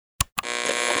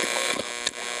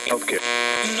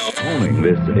Morning,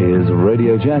 this is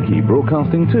Radio Jackie,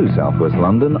 broadcasting to southwest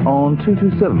London on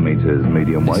 227 metres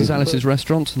medium wave. This is Alice's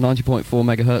Restaurant, 90.4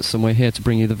 megahertz, and we're here to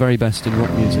bring you the very best in rock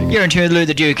music. You're in tune with Lou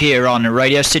the Duke here on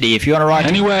Radio City. If you want to write...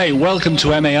 Anyway, welcome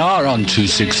to MAR on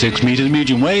 266 metres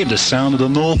medium wave, the sound of the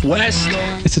northwest.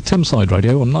 It's a Thameside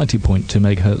radio on 90.2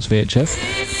 megahertz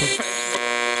VHF.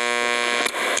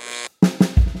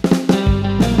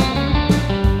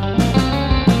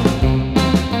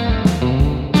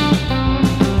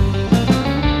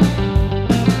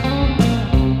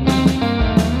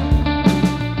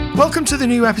 Welcome to the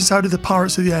new episode of the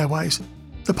Pirates of the Airwaves,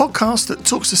 the podcast that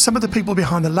talks to some of the people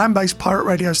behind the land-based pirate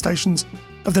radio stations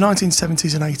of the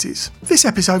 1970s and 80s. This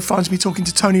episode finds me talking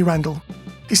to Tony Randall.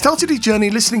 He started his journey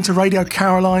listening to Radio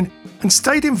Caroline and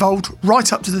stayed involved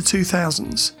right up to the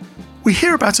 2000s. We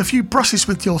hear about a few brushes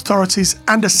with the authorities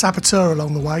and a saboteur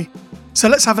along the way, so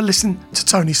let's have a listen to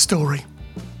Tony's story.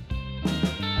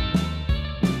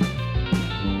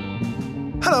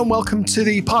 Hello and welcome to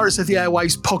the Pirates of the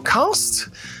Airwaves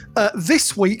podcast.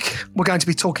 This week, we're going to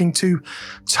be talking to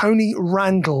Tony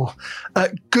Randall.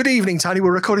 Good evening, Tony.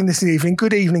 We're recording this in the evening.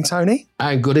 Good evening, Tony.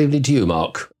 And good evening to you,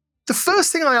 Mark. The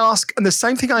first thing I ask, and the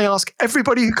same thing I ask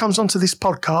everybody who comes onto this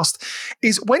podcast,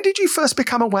 is when did you first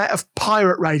become aware of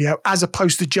pirate radio as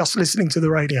opposed to just listening to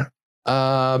the radio?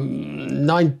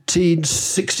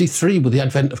 1963 with the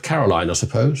advent of Caroline, I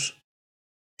suppose.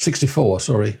 64,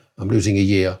 sorry. I'm losing a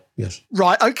year, yes.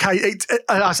 Right, okay.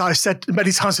 As I said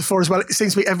many times before as well, it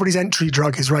seems to be everybody's entry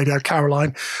drug is Radio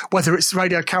Caroline, whether it's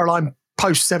Radio Caroline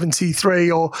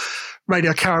post-73 or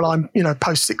Radio Caroline,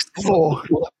 post-64.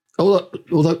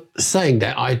 Although saying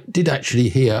that, I did actually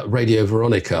hear Radio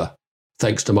Veronica,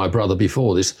 thanks to my brother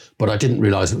before this, but I didn't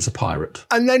realise it was a pirate.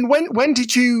 And then when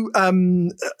did you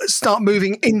start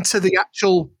moving into the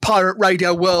actual pirate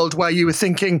radio world where you were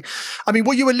thinking,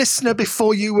 were you a listener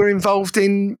before you were involved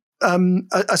in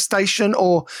a station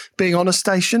or being on a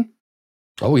station?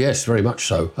 Oh, yes, very much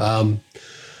so.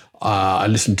 I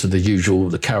listened to the usual,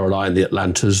 the Caroline, the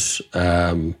Atlantas,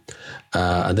 and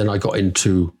then I got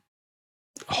into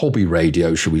hobby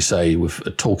radio, shall we say, with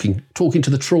talking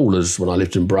to the trawlers when I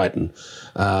lived in Brighton.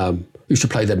 Used to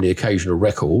play them the occasional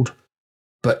record,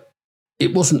 but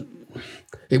it wasn't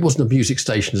a music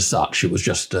station as such. It was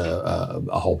just a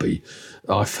hobby.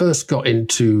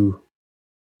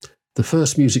 The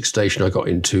first music station I got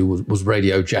into was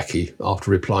Radio Jackie after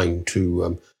replying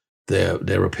to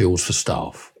their appeals for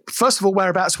staff. First of all,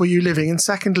 whereabouts were you living? And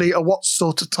secondly, at what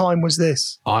sort of time was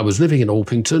this? I was living in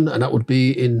Alpington, and that would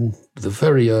be in the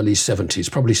very early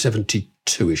 70s, probably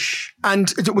 72-ish.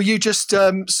 And were you just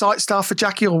site staff for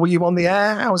Jackie, or were you on the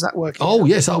air? How was that working? Oh,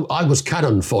 yes, I was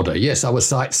cannon fodder. Yes, I was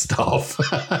site staff.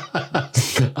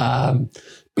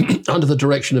 Under the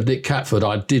direction of Nick Catford,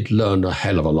 I did learn a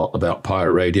hell of a lot about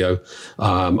pirate radio.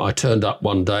 I turned up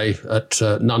one day at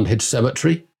Nunhead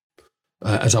Cemetery,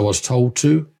 as I was told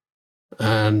to,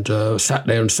 and sat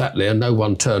there. No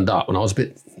one turned up, and I was a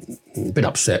bit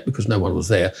upset because no one was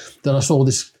there. Then I saw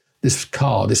this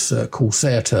car, this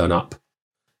Corsair, turn up,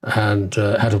 and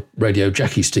had a Radio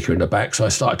Jackie sticker in the back, so I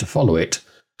started to follow it.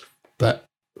 But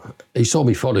he saw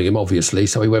me following him, obviously,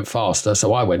 so he went faster,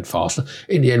 so I went faster.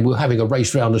 In the end, we were having a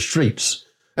race around the streets.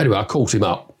 Anyway, I caught him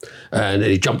up, and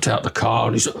he jumped out the car,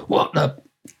 and he said, "What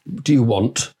do you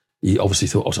want?" He obviously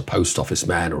thought I was a post office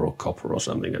man or a copper or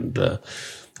something, and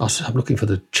I said, "I'm looking for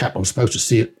the chap I'm supposed to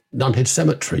see at Nunhead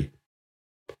Cemetery."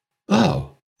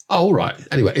 Oh, all right.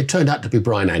 Anyway, it turned out to be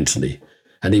Brian Anthony,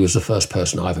 and he was the first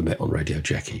person I ever met on Radio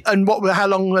Jackie. And how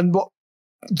long and what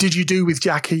did you do with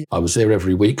Jackie? I was there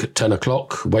every week at 10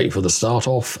 o'clock, waiting for the start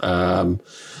off.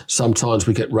 Sometimes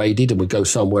we get raided and we go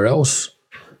somewhere else.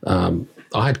 I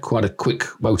had quite a quick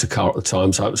motor car at the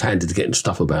time, so it was handy to getting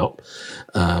stuff about.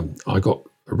 I got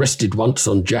arrested once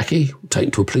on Jackie,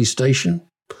 taken to a police station.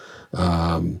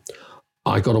 I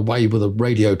got away with a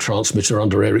radio transmitter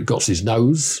under Eric Gotz's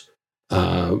nose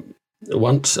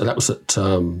once, and that was at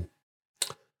a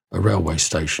railway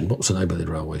station. What was the name of the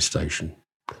railway station?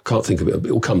 Can't think of it.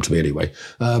 It'll come to me anyway.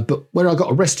 But where I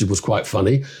got arrested was quite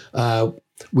funny.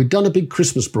 We'd done a big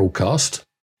Christmas broadcast,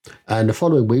 and the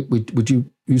following week we'd use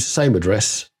the same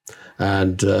address,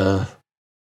 and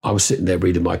I was sitting there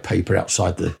reading my paper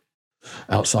outside the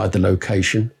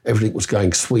location. Everything was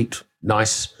going sweet,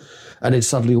 nice. And then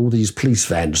suddenly all these police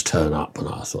vans turn up, and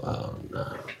I thought, oh,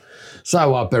 no.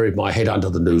 So I buried my head under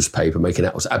the newspaper, making out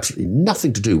it was absolutely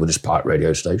nothing to do with this pirate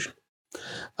radio station,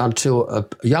 until a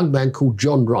young man called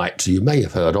John Wright, who you may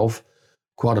have heard of,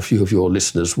 quite a few of your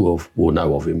listeners will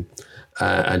know of him,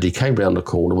 and he came round the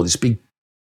corner with this big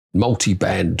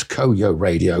multi-band Koyo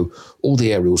radio, all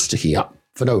the aerials sticking up,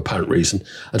 for no apparent reason,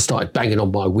 and started banging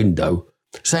on my window,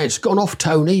 saying, "It's gone off,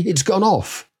 Tony, it's gone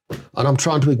off." And I'm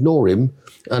trying to ignore him.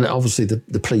 And obviously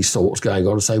the police saw what was going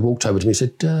on, and so he walked over to me and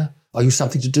said, "Are you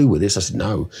something to do with this?" I said,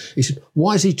 "No." He said,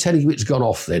 "Why is he telling you it's gone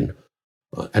off then?"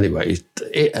 Anyway,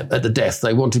 at the death,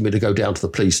 they wanted me to go down to the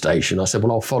police station. I said,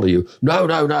 "Well, I'll follow you." No,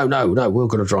 we're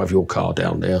going to drive your car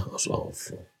down there. I said, "Oh."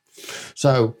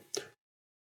 So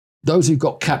those who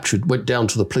got captured went down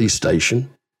to the police station,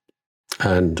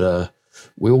 and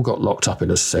we all got locked up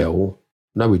in a cell.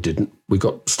 No, we didn't. We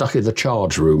got stuck in the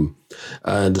charge room,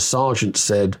 and the sergeant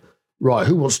said, "Right,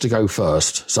 who wants to go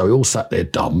first?" So we all sat there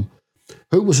dumb.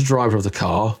 Who was the driver of the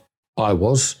car? I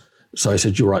was. So he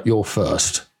said, "You're right, you're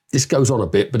first." This goes on a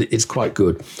bit, but it's quite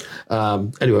good.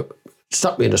 Anyway,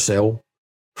 stuck me in a cell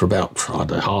for about, I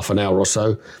don't know, half an hour or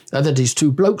so. And then these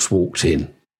two blokes walked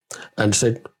in and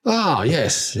said,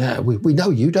 "Yes, yeah, we know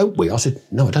you, don't we?" I said,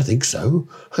 "No, I don't think so.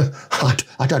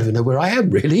 I don't even know where I am,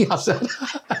 really." I said,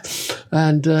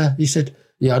 and he said,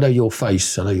 "Yeah, I know your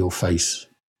face. I know your face."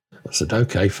 I said,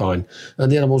 "Okay, fine." And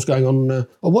the other one was going on,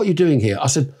 "What are you doing here?" I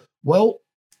said, "Well,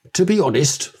 to be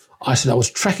honest," I said, "I was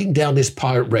tracking down this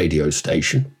pirate radio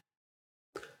station,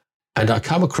 and I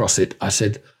come across it," I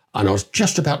said, "and I was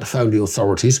just about to phone the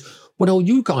authorities when all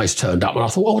you guys turned up, and I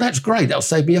thought, oh, that's great, that'll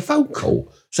save me a phone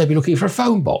call, save me looking for a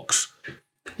phone box."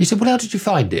 He said, "Well, how did you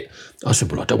find it?" I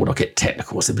said, "Well, I don't want to get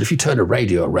technical." I said, "But if you turn a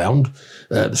radio around,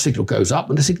 the signal goes up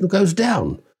and the signal goes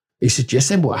down." He said, "Yes,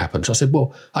 then what happens?" I said,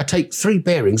 "Well, I take 3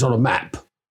 bearings on a map."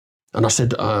 And I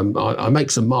said, I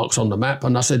make some marks on the map,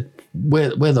 and I said, where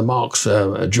the marks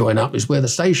join up is where the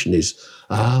station is.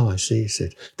 "Oh, I see," he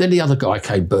said. Then the other guy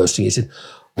came bursting. He said,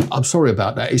 "I'm sorry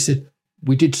about that." He said,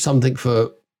 "We did something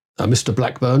for Mr.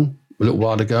 Blackburn a little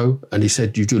while ago," and he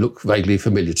said, "You do look vaguely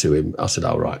familiar to him." I said,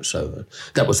 "Oh, right." So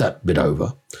that was that bit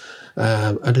over.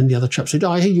 And then the other chap said,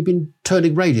 "I hear you've been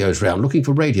turning radios around, looking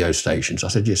for radio stations." I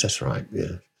said, "Yes, that's right,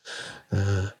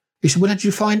 yeah." He said, "Well, how did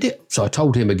you find it?" So I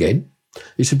told him again.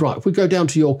 He said, "Right, if we go down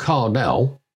to your car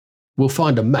now, we'll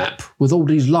find a map with all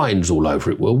these lines all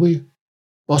over it, will we?"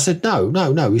 I said,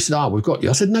 No. He said, "We've got you."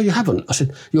 I said, "No, you haven't." I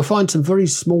said, "You'll find some very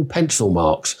small pencil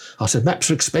marks." I said, "Maps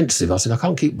are expensive." I said, "I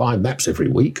can't keep buying maps every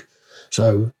week."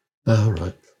 So, "All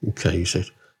right, okay," he said,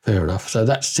 "fair enough." So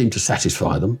that seemed to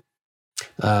satisfy them.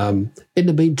 In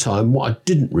the meantime, what I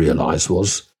didn't realise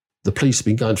was the police had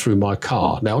been going through my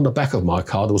car. Now, on the back of my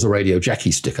car, there was a Radio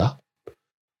Jackie sticker.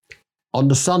 On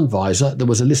the sun visor, there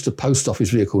was a list of post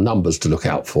office vehicle numbers to look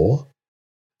out for.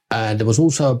 And there was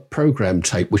also a programme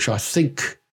tape, which I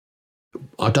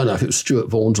don't know if it was Stuart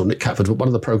Vaughan's or Nick Catford's, but one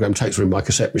of the programme tapes were in my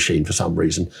cassette machine for some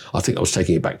reason. I think I was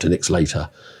taking it back to Nick's later.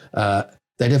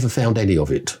 They never found any of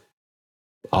it.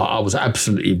 I was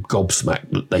absolutely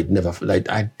gobsmacked that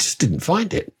I just didn't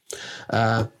find it.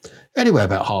 Anyway,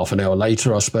 about half an hour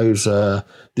later, I suppose, the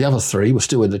other 3 were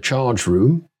still in the charge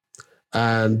room.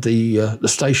 And the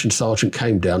station sergeant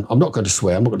came down. I'm not going to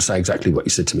swear. I'm not going to say exactly what he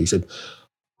said to me. He said,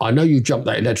 "I know you jumped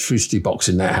that electricity box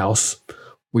in that house.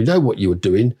 We know what you were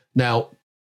doing. Now,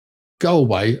 go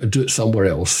away and do it somewhere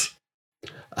else."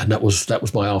 And that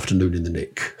was my afternoon in the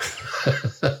nick.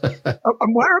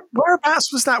 And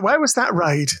whereabouts was that? Where was that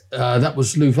raid? That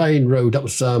was Louvain Road. That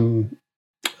was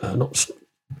not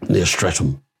near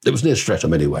Streatham. It was near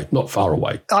Streatham anyway, not far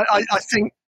away.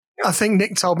 I think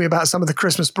Nick told me about some of the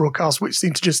Christmas broadcasts, which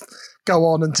seemed to just go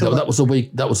on until... No, that was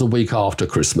a week after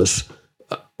Christmas.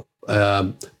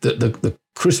 The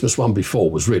Christmas one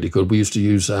before was really good. We used to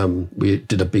use, we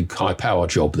did a big high power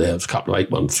job there. It was a couple of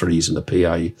 813s and a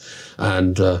PA.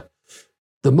 And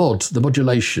the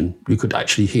modulation, you could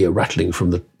actually hear rattling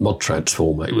from the mod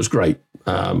transformer. It was great.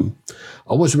 I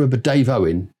always remember Dave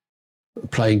Owen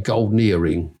playing Golden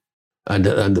Earring and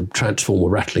the transformer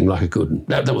rattling like a good one.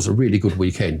 That was a really good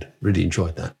weekend. Really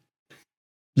enjoyed that.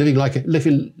 Living like a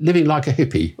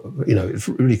hippie, it's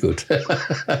really good.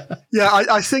 Yeah,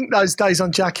 I think those days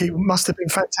on Jackie must have been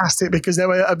fantastic because they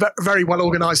were a very well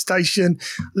organised station,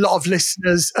 a lot of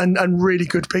listeners, and really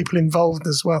good people involved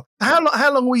as well.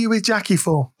 How long were you with Jackie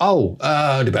for?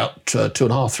 About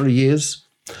 2.5, 3 years,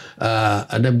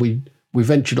 and then we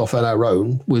ventured off on our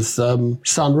own with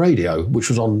Sun Radio, which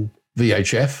was on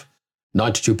VHF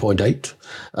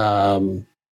 92.8.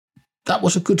 That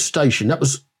was a good station. That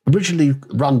was originally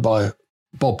run by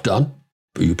Bob Dunn,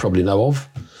 who you probably know of.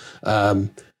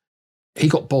 He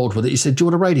got bored with it. He said, "Do you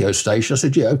want a radio station?" I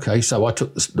said, "Yeah, okay." So I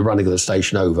took the running of the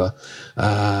station over.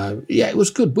 It was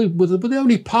good. We were the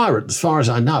only pirate, as far as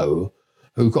I know,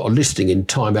 who got a listing in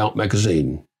Time Out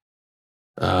magazine,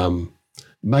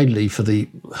 mainly for the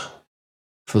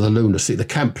lunacy, the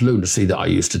camp lunacy that I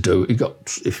used to do. It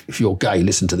got, if you're gay,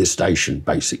 listen to this station,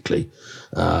 basically.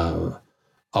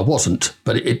 I wasn't,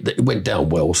 but it went down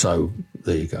well, so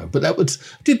there you go. But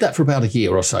did that for about a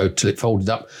year or so till it folded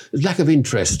up. Lack of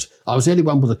interest. I was the only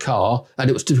one with a car, and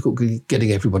it was difficult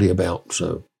getting everybody about.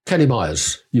 So Kenny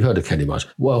Myers, you heard of Kenny Myers?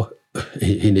 Well,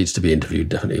 he needs to be interviewed,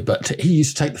 definitely. But he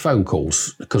used to take the phone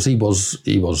calls because he was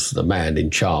the man in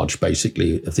charge,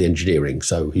 basically, of the engineering.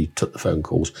 So he took the phone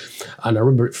calls. And I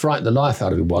remember it frightened the life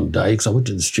out of him one day because I went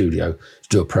to the studio to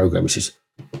do a programme. He says,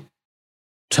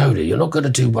 "Tony, you're not going to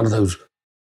do one of those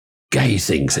gay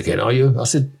things again, are you?" I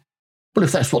said, "Well,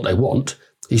 if that's what they want."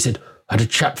 He said, "I had a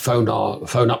chap phone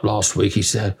up last week." He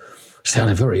said,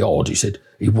 sounded very odd. He said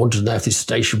he wanted to know if this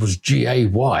station was GAY.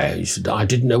 He said, I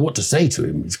didn't know what to say to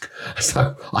him.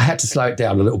 So I had to slow it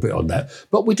down a little bit on that.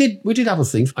 But we did other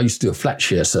things. I used to do a flat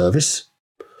share service.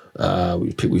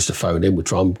 People used to phone in. We'd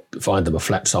try and find them a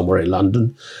flat somewhere in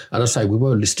London. And I say we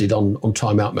were listed on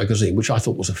Time Out magazine, which I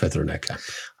thought was a feather in our cap.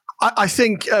 I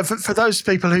think for those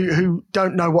people who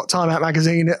don't know what Time Out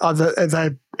magazine,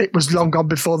 it was long gone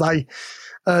before they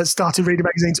started reading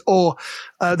magazines, or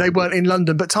they weren't in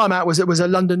London. But Time Out was a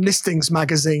London listings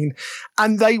magazine,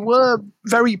 and they were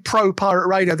very pro pirate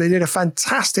radio. They did a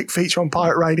fantastic feature on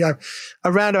pirate radio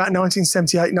around about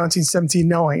 1978,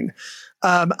 1979.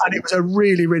 And it was a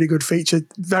really, really good feature,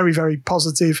 very, very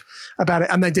positive about it.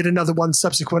 And they did another one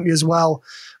subsequently as well,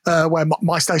 where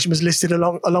my station was listed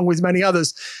along with many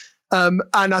others. And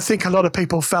I think a lot of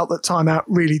people felt that Time Out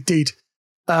really did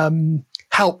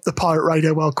help the pirate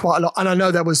radio world quite a lot. And I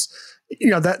know there was,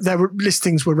 their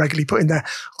listings were regularly put in there.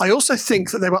 I also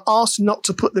think that they were asked not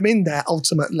to put them in there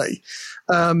ultimately.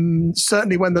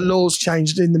 Certainly when the laws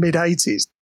changed in the mid-80s,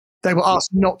 they were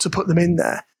asked not to put them in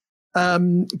there.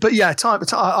 But yeah,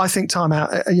 I think Time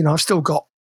Out, I've still got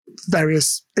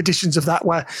various editions of that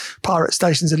where pirate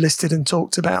stations are listed and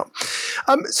talked about.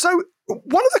 So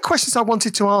one of the questions I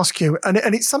wanted to ask you, and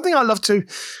it's something I love to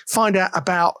find out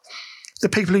about the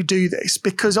people who do this,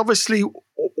 because obviously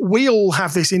we all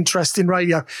have this interest in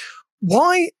radio.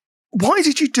 Why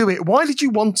did you do it? Why did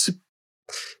you want to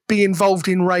be involved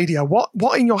in radio?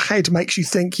 What in your head makes you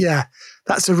think, yeah,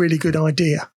 that's a really good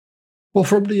idea? Well,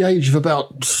 from the age of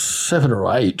about 7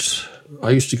 or 8,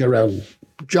 I used to go around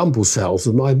jumble sales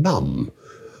with my mum,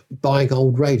 buying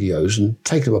old radios and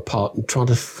taking them apart and trying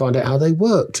to find out how they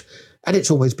worked. And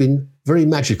it's always been very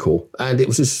magical. And it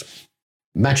was this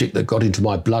magic that got into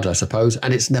my blood, I suppose,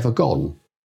 and it's never gone.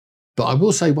 But I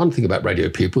will say one thing about radio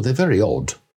people, they're very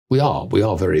odd. We are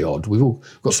very odd. We've all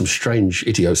got some strange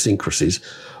idiosyncrasies,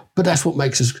 but that's what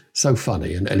makes us so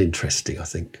funny and interesting, I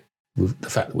think. The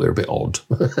fact that we're a bit odd.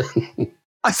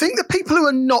 I think the people who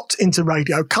are not into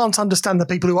radio can't understand the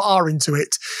people who are into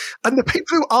it. And the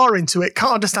people who are into it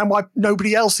can't understand why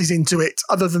nobody else is into it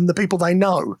other than the people they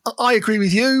know. I agree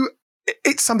with you.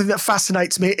 It's something that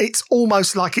fascinates me. It's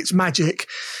almost like it's magic.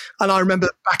 And I remember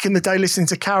back in the day listening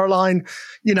to Caroline,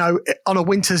 on a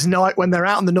winter's night when they're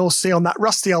out in the North Sea on that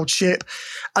rusty old ship,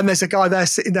 and there's a guy there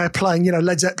sitting there playing,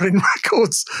 Led Zeppelin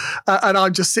records, and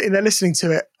I'm just sitting there listening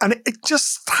to it. And it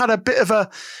just had a bit of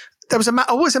there was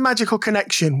always a magical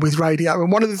connection with radio.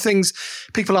 And one of the things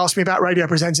people ask me about radio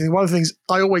presenting, one of the things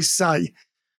I always say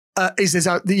is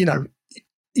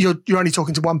you're only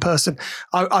talking to one person.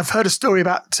 I've heard a story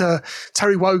about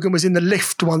Terry Wogan was in the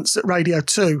lift once at Radio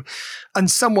 2, and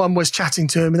someone was chatting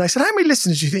to him, and they said, how many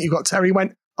listeners do you think you got, Terry? He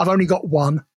went, I've only got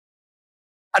one.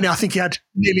 And I think he had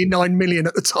nearly 9 million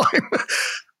at the time.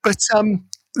 But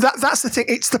that's the thing.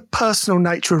 It's the personal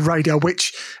nature of radio,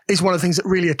 which is one of the things that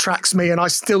really attracts me, and I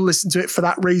still listen to it for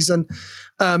that reason.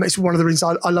 It's one of the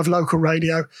reasons I love local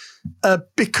radio,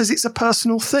 because it's a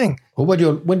personal thing. Well,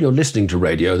 when you're listening to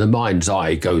radio, the mind's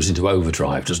eye goes into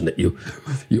overdrive, doesn't it? You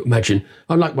imagine,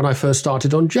 like when I first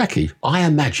started on Jackie, I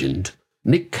imagined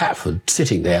Nick Catford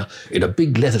sitting there in a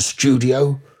big leather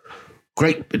studio,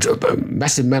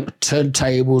 massive amount of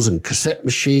turntables and cassette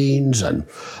machines and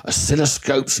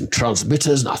oscilloscopes and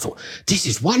transmitters, and I thought, this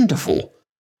is wonderful.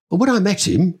 And when I met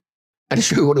him and he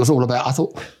showed me what it was all about, I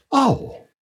thought, oh,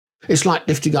 it's like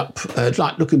lifting up,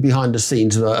 like looking behind the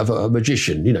scenes of a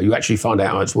magician. You actually find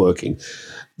out how it's working.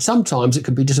 Sometimes it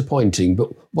can be disappointing, but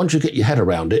once you get your head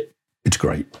around it, it's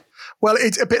great. Well,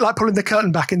 it's a bit like pulling the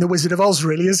curtain back in The Wizard of Oz,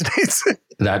 really, isn't it?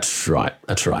 That's right,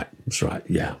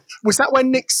 yeah. Was that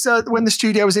when when the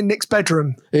studio was in Nick's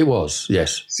bedroom? It was,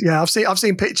 yes. Yeah, I've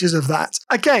seen pictures of that.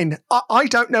 Again, I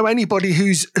don't know anybody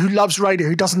who loves radio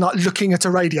who doesn't like looking at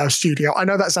a radio studio. I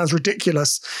know that sounds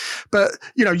ridiculous, but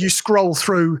you scroll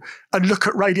through and look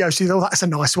at radio studio. Oh, that's a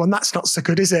nice one. That's not so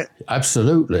good, is it?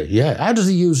 Absolutely, yeah. How does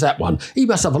he use that one? He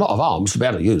must have a lot of arms to be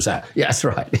able to use that. Yeah, that's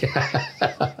right.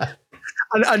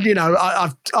 And you know,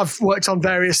 I've worked on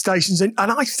various stations, and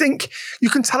I think you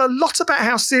can tell a lot about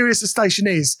how serious a station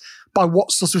is by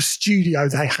what sort of studio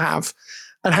they have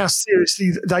and how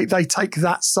seriously they take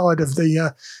that side of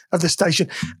the station.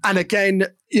 And again,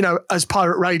 you know, as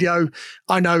Pirate Radio,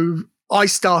 I know I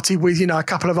started with, you know, a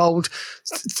couple of old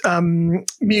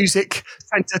music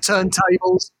center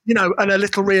turntables, you know, and a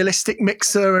little realistic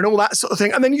mixer and all that sort of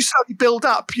thing. And then you slowly build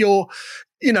up your,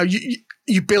 you know,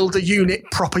 you build a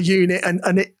proper unit,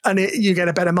 and you get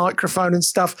a better microphone and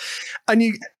stuff. And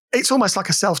it's almost like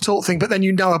a self-taught thing, but then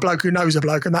you know a bloke who knows a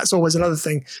bloke, and that's always another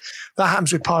thing that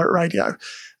happens with Pirate Radio.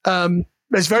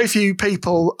 There's very few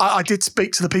people. I did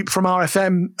speak to the people from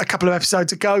RFM a couple of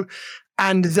episodes ago,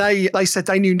 and they said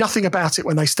they knew nothing about it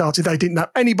when they started. They didn't know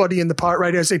anybody in the Pirate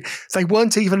Radio scene. They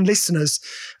weren't even listeners.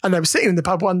 And they were sitting in the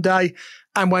pub one day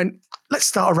and went, let's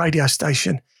start a radio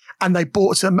station. And they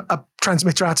bought a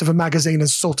transmitter out of a magazine and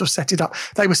sort of set it up.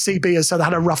 They were CBers, so they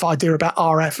had a rough idea about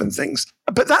RF and things.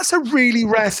 But that's a really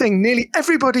rare thing. Nearly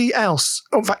everybody else,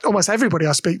 in fact, almost everybody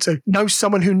I speak to, knows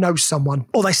someone who knows someone.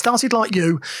 Or they started like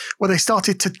you, where they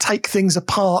started to take things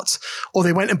apart, or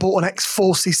they went and bought an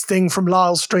X-Forces thing from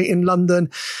Lisle Street in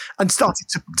London and started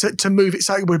to move it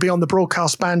so it would be on the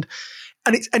broadcast band.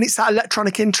 And it's that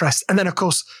electronic interest. And then, of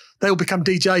course, they all become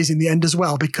DJs in the end as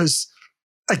well, because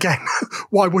again,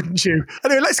 why wouldn't you?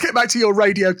 Anyway, let's get back to your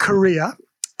radio career.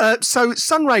 So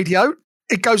Sun Radio,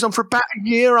 it goes on for about a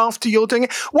year after you're doing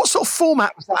it. What sort of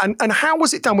format was that, and how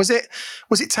was it done? Was it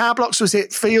tower blocks? Was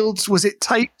it fields? Was it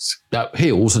tapes?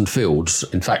 Hills and fields.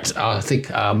 In fact, I think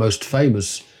our most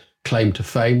famous claim to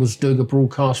fame was doing a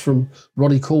broadcast from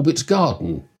Ronnie Corbett's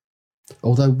garden.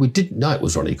 Although we didn't know it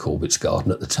was Ronnie Corbett's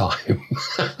garden at the time.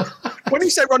 When you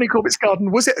say Ronnie Corbett's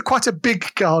garden, was it quite a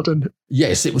big garden?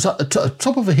 Yes, it was at the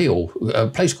top of a hill, a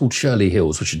place called Shirley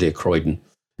Hills, which is near Croydon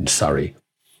in Surrey.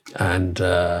 And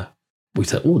we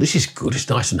thought, oh, this is good. It's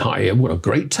nice and high here. What a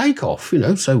great takeoff, you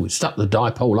know. So we stuck the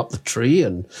dipole up the tree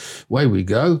and away we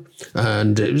go.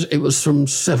 And it was from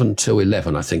 7 till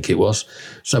 11, I think it was.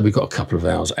 So we got a couple of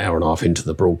hours, hour and a half into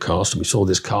the broadcast, and we saw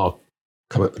this car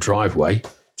come up the driveway.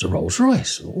 It's a Rolls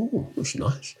Royce. Oh, that's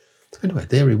nice. Anyway,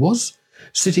 there he was,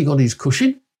 sitting on his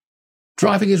cushion,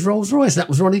 driving his Rolls Royce. That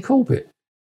was Ronnie Corbett.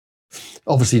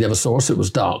 Obviously, he never saw us. It was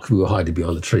dark. We were hiding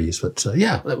behind the trees. But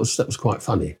yeah, that was quite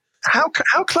funny. How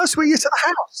close were you to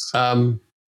the house?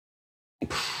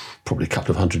 Probably a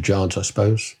couple of 100 yards, I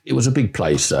suppose. It was a big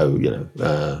place, so you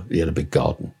know, he had a big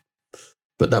garden.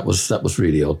 But that was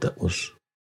really odd. That was.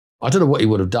 I don't know what he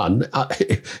would have done.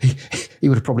 He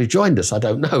would have probably joined us. I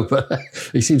don't know, but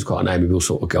he seems quite an amiable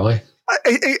sort of guy.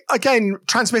 Again,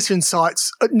 transmission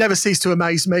sites never cease to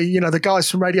amaze me. You know, the guys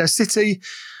from Radio City,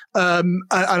 and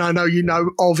I know you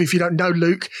know of, if you don't know,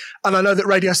 Luke, and I know that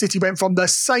Radio City went from the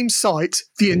same site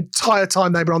the entire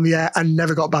time they were on the air and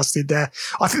never got busted there.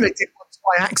 I think they did once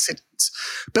by accident,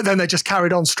 but then they just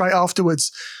carried on straight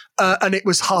afterwards. And it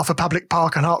was half a public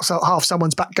park and half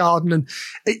someone's back garden, and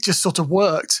it just sort of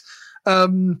worked.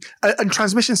 And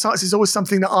transmission sites is always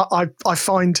something that I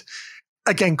find,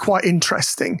 again, quite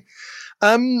interesting.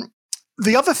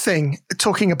 The other thing,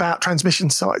 talking about transmission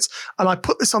sites, and I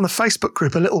put this on the Facebook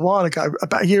group a little while ago,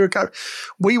 about a year ago,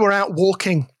 we were out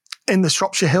walking in the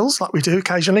Shropshire Hills, like we do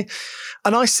occasionally.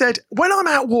 And I said, when I'm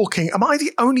out walking, am I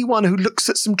the only one who looks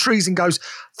at some trees and goes,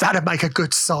 that'd make a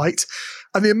good site?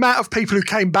 And the amount of people who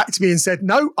came back to me and said,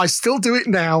 no, I still do it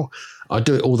now. I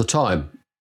do it all the time.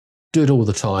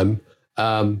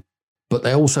 But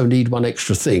they also need one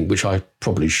extra thing, which I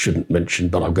probably shouldn't mention,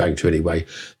 but I'm going to anyway.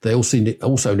 They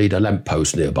also need a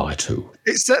lamppost nearby too.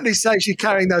 It certainly saves you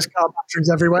carrying those car batteries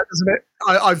everywhere, doesn't it?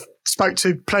 I've spoke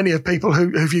to plenty of people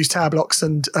who've used tower blocks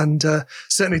and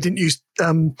certainly didn't use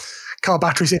car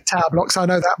batteries in tower blocks. I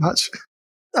know that much.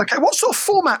 Okay, what sort of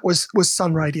format was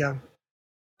Sun Radio?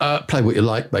 Play what you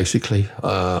like, basically.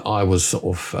 I was sort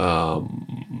of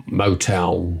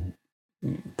Motown,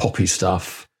 poppy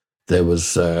stuff. There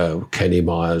was Kenny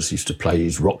Myers used to play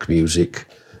his rock music,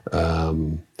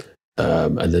 and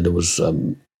then there was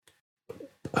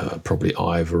probably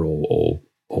Ivor or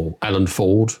Alan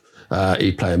Ford.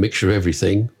 He'd play a mixture of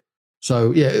everything.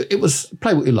 So yeah, it was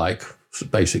play what you like.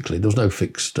 Basically, there was no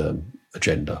fixed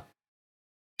agenda.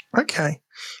 Okay,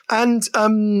 and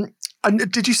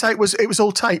did you say it was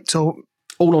all taped or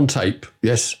all on tape?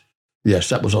 Yes,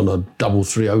 that was on a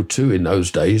 3302 in those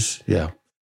days. Yeah.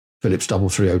 Philips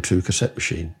 3302 cassette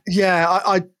machine. Yeah,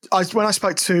 I when I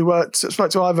spoke to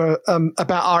Ivor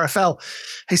about RFL,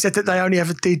 he said that they only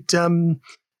ever did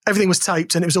everything was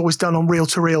taped and it was always done on reel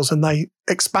to reels, and they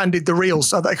expanded the reels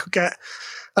so they could get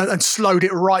and slowed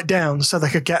it right down so they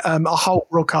could get a whole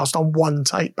broadcast on one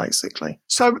tape, basically.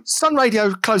 So Sun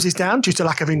Radio closes down due to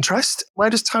lack of interest. Where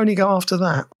does Tony go after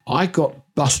that? I got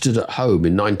busted at home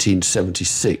in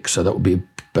 1976, so that would be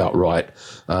about right,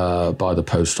 by the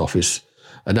post office.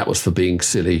 And that was for being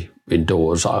silly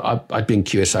indoors. I'd been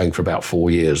QSAing for about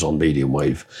 4 years on medium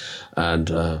wave.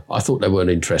 And I thought they weren't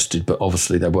interested, but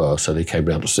obviously they were, so they came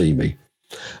round to see me.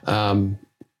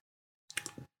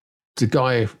 The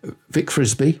guy, Vic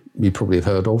Frisbee, you probably have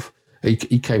heard of, he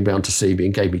came round to see me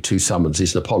and gave me 2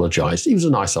 summonses and apologised. He was a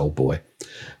nice old boy.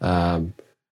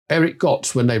 Eric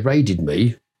Gotts, when they raided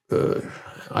me,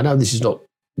 I know this is not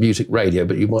music radio,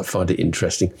 but you might find it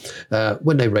interesting.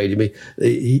 When they raided me,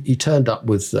 he turned up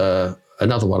with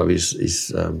another one of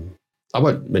his I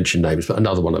won't mention names, but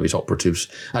another one of his operatives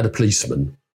and a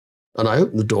policeman. And I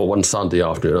opened the door one Sunday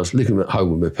afternoon. I was living at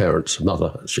home with my parents,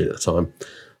 mother actually at the time.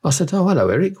 I said, "Oh, hello,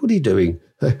 Eric. What are you doing?"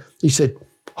 He said,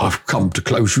 "I've come to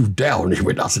close you down." He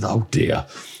went, I said, "Oh, dear."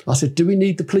 I said, "Do we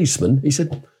need the policeman?" He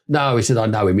said, "No." He said, "I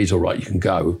know him. He's all right. You can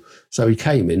go." So he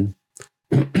came in.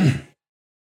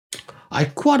 I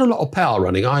had quite a lot of power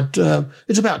running.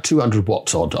 It's about 200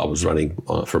 watts odd I was running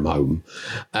from home.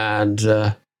 And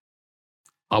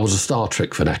I was a Star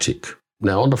Trek fanatic.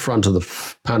 Now, on the front of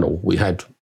the panel, we had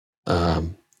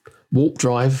warp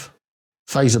drive,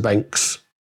 phaser banks,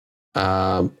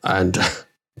 and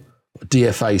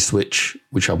DFA switch,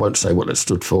 which I won't say what it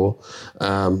stood for,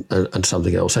 and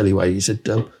something else. Anyway, he said,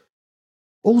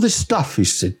 all this stuff, he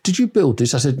said, "Did you build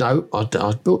this?" I said, "No, I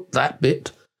built that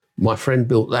bit. My friend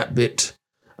built that bit,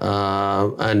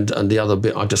 and the other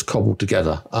bit I just cobbled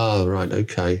together." "Oh, right,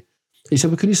 okay." He said,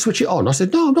 "Well, can you switch it on?" I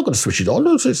said, "No, I'm not going to switch it on.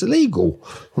 No, it's illegal."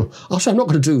 I said, "I'm not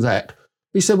going to do that."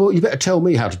 He said, "Well, you better tell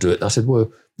me how to do it." I said,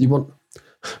 "Well, you want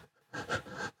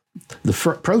the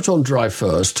proton drive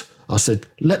first." I said,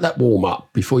 "Let that warm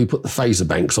up before you put the phaser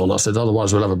banks on." I said,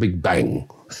 "Otherwise we'll have a big bang."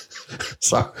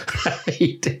 So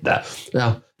he did that.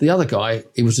 Now, the other guy,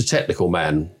 he was a technical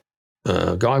man,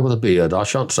 a guy with a beard. I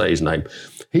shan't say his name.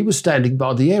 He was standing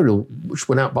by the aerial, which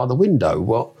went out by the window.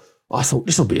 Well, I thought,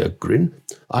 this will be a grin.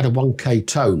 I had a 1K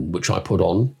tone, which I put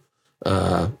on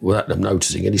without them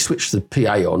noticing, and he switched the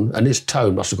PA on, and his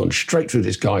tone must have gone straight through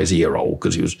this guy's ear hole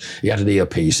because he had an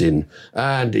earpiece in,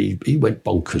 and he went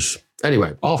bonkers.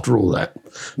 Anyway, after all that,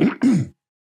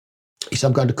 he said,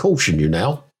 "I'm going to caution you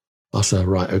now." I said,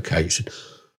 "Right, okay." He said,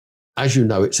 "As you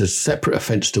know, it's a separate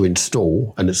offence to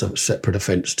install, and it's a separate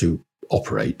offence to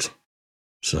operate."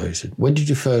 So he said, "When did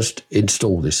you first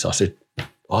install this?" I said,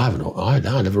 I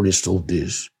never installed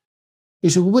this." He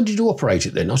said, "Well, when did you operate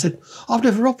it then?" I said, "I've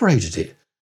never operated it."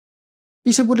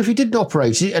 He said, "Well, if you didn't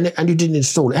operate it and you didn't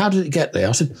install it, how did it get there?"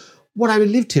 I said, "Well, I only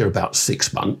lived here about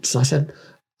 6 months." I said,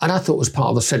 "And I thought it was part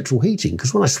of the central heating,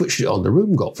 because when I switched it on, the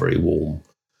room got very warm."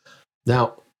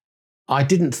 Now, I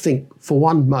didn't think for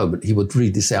one moment he would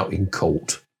read this out in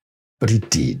court, but he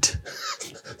did.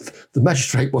 The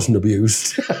magistrate wasn't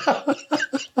abused.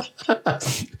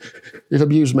 It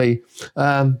amused me.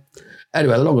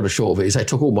 Anyway, the long and the short of it is they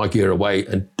took all my gear away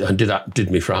and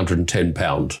did me for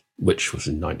 £110, which was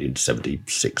in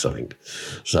 1976, I think.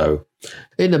 So,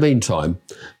 in the meantime,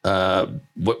 from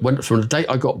the date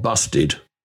I got busted,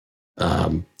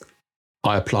 I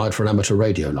applied for an amateur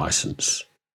radio licence.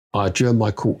 I adjourned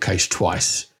my court case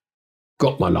twice,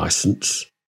 got my licence,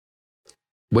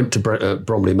 went to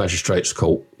Bromley Magistrates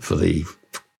Court for the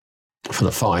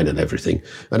fine and everything.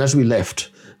 And as we left,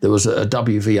 there was a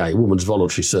WVA, Women's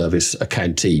Voluntary Service, a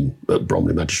canteen at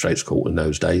Bromley Magistrates Court in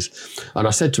those days. And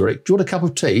I said to Rick, "Do you want a cup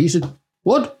of tea?" He said,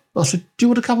 "What?" I said, "Do you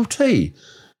want a cup of tea?"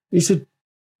 He said,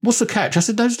 "What's the catch?" I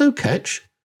said, "There's no catch."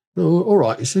 "Oh, all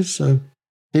right," he said. So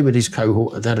him and his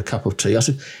cohort had a cup of tea. I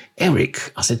said,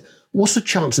 "Eric," I said, "what's the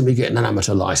chance of me getting an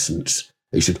amateur licence?"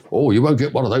 He said, "Oh, you won't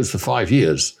get one of those for 5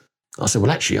 years. I said,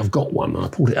 "Well, actually, I've got one." And I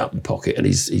pulled it out of my pocket, and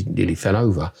he nearly fell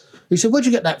over. He said, "Where'd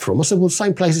you get that from?" I said, "Well, the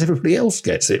same place as everybody else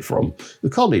gets it from, the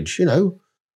college, you know."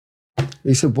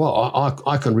 He said, "Well,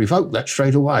 I can revoke that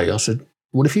straight away." I said,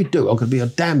 "Well, if you do, I'm going to be a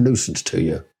damn nuisance to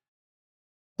you."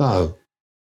 "Oh,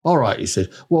 all right," he said.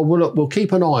 "Well, we'll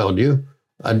keep an eye on you,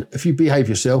 and if you behave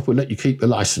yourself, we'll let you keep your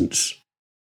licence."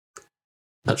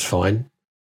 That's fine.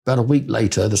 About a week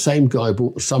later, the same guy who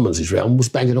brought the summonses round was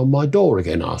banging on my door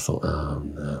again. I thought, oh,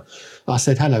 no. I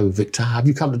said, "Hello, Victor, have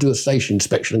you come to do a station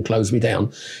inspection and close me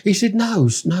down?" He said, No,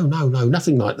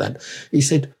 nothing like that. He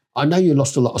said, "I know you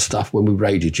lost a lot of stuff when we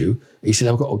raided you." He said,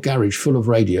 "I've got a garage full of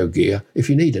radio gear. If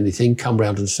you need anything, come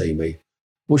round and see me,"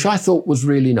 which I thought was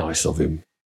really nice of him.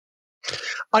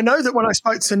 I know that when I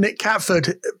spoke to Nick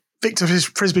Catford, Victor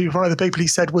Frisbee, one of the people he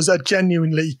said was a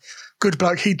genuinely good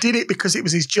bloke. He did it because it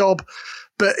was his job,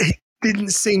 but didn't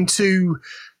seem to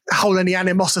hold any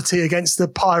animosity against the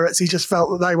Pirates. He just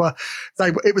felt that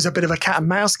it was a bit of a cat and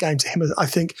mouse game to him, I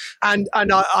think. And I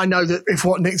know that if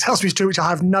what Nick tells me is true, which I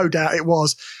have no doubt it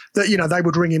was, that, you know, they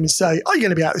would ring him and say, "Are you going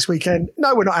to be out this weekend?"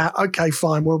 "No, we're not out." "Okay,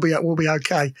 fine. We'll be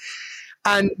okay."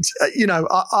 And, you know,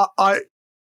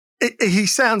 he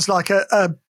sounds like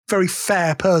a very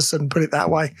fair person, put it that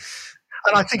way.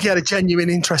 And I think he had a genuine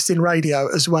interest in radio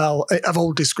as well, of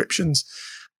all descriptions.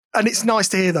 And it's nice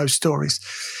to hear those stories.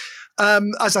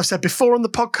 As I've said before on the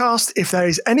podcast, if there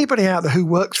is anybody out there who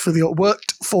worked for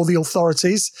the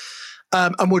authorities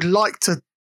and would like to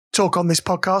talk on this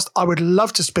podcast, I would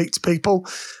love to speak to people.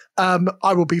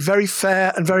 I will be very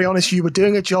fair and very honest. You were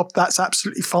doing a job. That's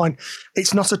absolutely fine.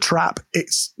 It's not a trap.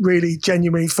 It's really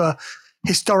genuinely for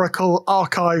historical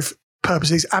archive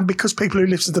purposes, and because people who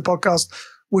listen to the podcast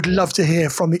would love to hear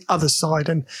from the other side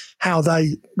and how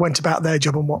they went about their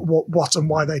job and what and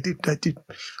why they did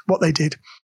what they did.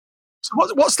 So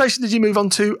what station did you move on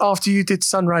to after you did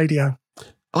Sun Radio?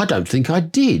 I don't think I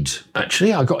did,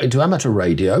 actually. I got into amateur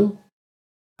radio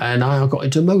and I got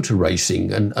into motor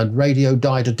racing, and radio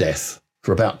died a death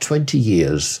for about 20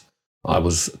 years. I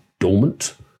was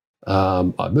dormant.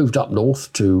 I moved up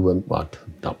north to,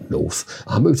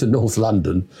 I moved to North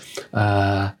London,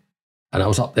 and I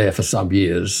was up there for some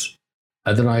years.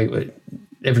 And then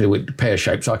everything went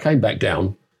pear-shaped, so I came back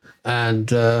down,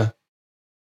 and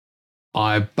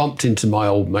I bumped into my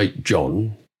old mate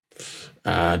John.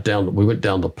 We went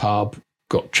down the pub,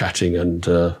 got chatting, and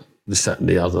this, that, and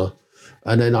the other.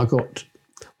 And then I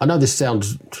know this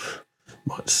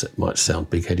might sound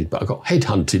big-headed, but I got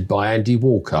headhunted by Andy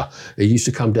Walker. He used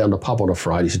to come down the pub on a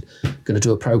Friday. He said, "Going to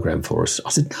do a programme for us?" I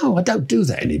said, "No, I don't do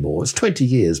that anymore. It's 20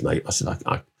 years, mate." I said,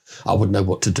 I wouldn't know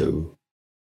what to do.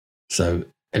 So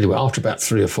anyway, after about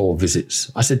 3 or 4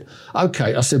 visits, I said,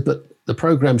 "Okay." I said, "But the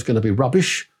programme's going to be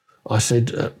rubbish." I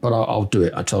said, "But I'll do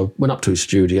it." I went up to his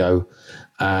studio,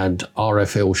 and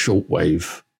RFL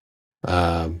shortwave,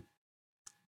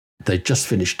 they'd just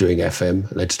finished doing FM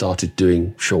and they'd started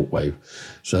doing shortwave.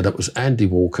 So that was Andy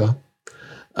Walker,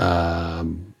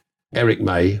 Eric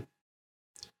May,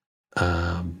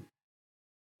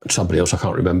 somebody else I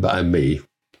can't remember, and me.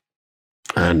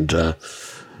 And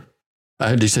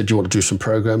he said, "Do you want to do some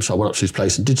programs?" So I went up to his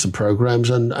place and did some programs,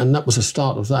 and that was the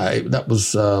start of that.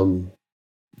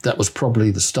 That was probably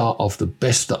the start of the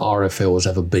best that RFL has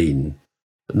ever been.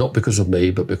 Not because of me,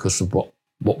 but because of what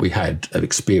we had of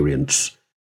experience.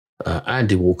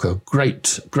 Andy Walker,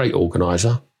 great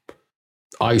organiser.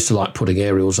 I used to like putting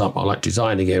aerials up. I like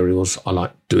designing aerials. I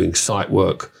like doing site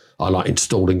work. I like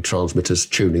installing transmitters,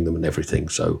 tuning them and everything.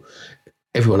 So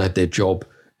everyone had their job.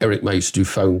 Eric May used to do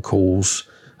phone calls.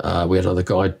 We had another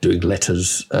guy doing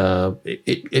letters.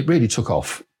 It really took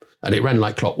off, and it ran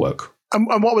like clockwork. And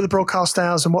what were the broadcast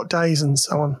hours and what days and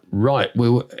so on? Right.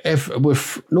 We're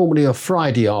normally a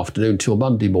Friday afternoon till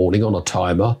Monday morning on a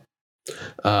timer.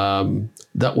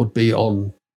 That would be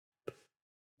on,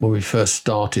 when we first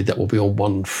started, that would be on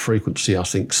one frequency, I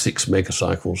think 6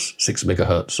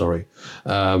 megahertz, sorry.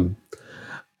 And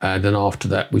then after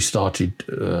that, we started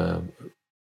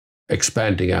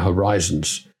expanding our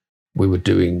horizons. We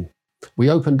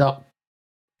opened up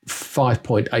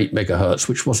 5.8 megahertz,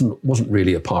 which wasn't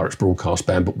really a Pirates broadcast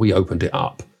band, but we opened it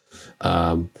up.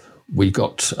 We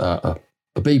got a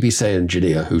BBC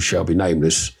engineer, who shall be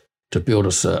nameless, to build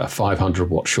us a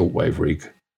 500-watt shortwave rig,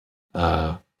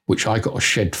 which I got a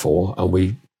shed for, and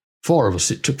it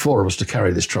took 4 of us to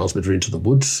carry this transmitter into the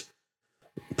woods,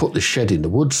 put the shed in the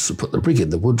woods, put the rig in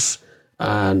the woods,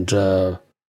 and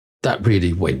that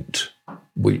really went.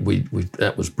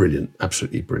 That was brilliant,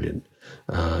 absolutely brilliant.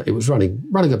 It was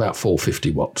running about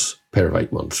 450 watts, pair of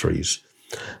 813s.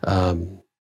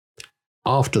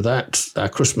 After that, our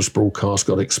Christmas broadcast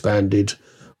got expanded.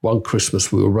 One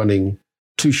Christmas we were running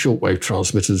 2 shortwave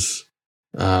transmitters.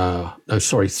 3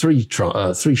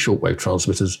 shortwave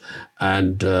transmitters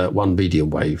and 1 medium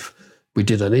wave. We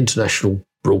did an international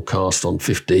broadcast on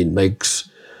 15 megs.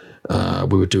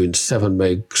 We were doing 7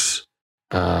 megs,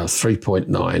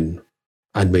 3.9,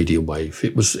 and medium wave.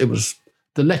 It was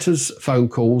the letters, phone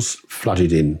calls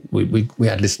flooded in. We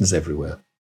had listeners everywhere.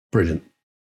 Brilliant.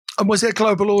 And was it a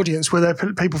global audience? Were there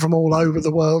people from all over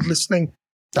the world listening?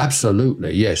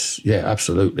 Absolutely, yes. Yeah,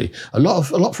 absolutely. A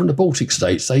lot from the Baltic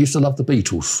states. They used to love the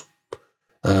Beatles.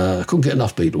 Couldn't get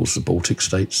enough Beatles, the Baltic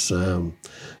states.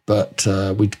 But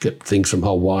we'd get things from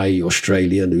Hawaii,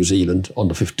 Australia, New Zealand on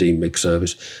the 15 meg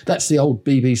service. That's the old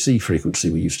BBC frequency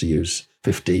we used to use,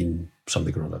 15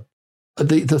 something or other.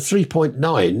 The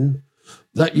 3.9,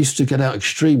 that used to get out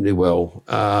extremely well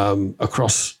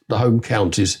across the home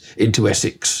counties into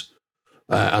Essex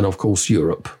and, of course,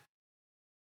 Europe.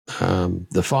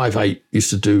 The 5/8 used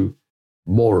to do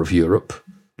more of Europe.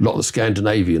 A lot of the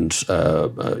Scandinavians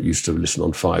used to listen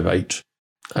on 5/8.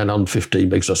 And on 15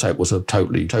 megs, I say it was a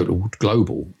total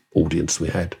global audience we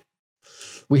had.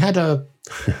 We had a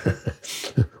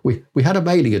we had a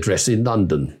mailing address in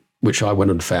London, which I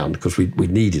went and found because we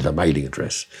needed a mailing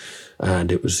address.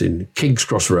 And it was in King's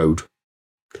Cross Road.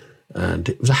 And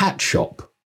it was a hat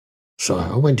shop. So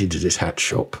I went into this hat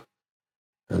shop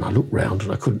and I looked round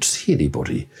and I couldn't see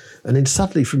anybody. And then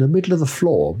suddenly from the middle of the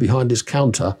floor behind this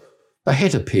counter, a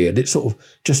head appeared. It sort of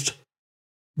just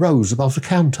rose above the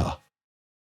counter.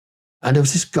 And there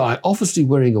was this guy obviously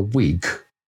wearing a wig,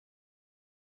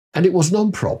 and it wasn't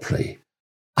on properly.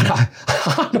 And I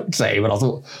looked at him and I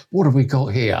thought, what have we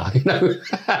got here? You know.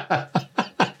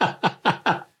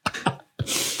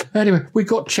 Anyway, we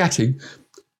got chatting.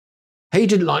 He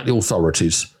didn't like the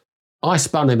authorities. I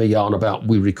spun him a yarn about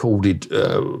we recorded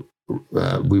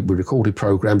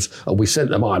programmes and we sent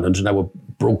them Ireland and they were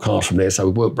broadcast from there, so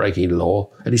we weren't breaking the law.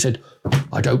 And he said,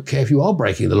 I don't care if you are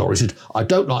breaking the law. He said, I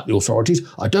don't like the authorities.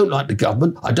 I don't like the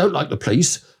government. I don't like the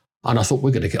police. And I thought we're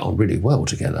going to get on really well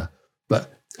together.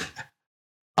 But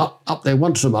up there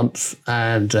once a month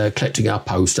and collecting our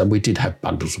post, and we did have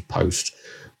bundles of post.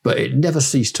 But it never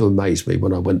ceased to amaze me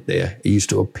when I went there. He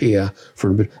used to appear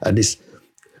from, and this,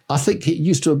 I think it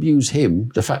used to amuse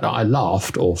him, the fact that I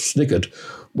laughed or sniggered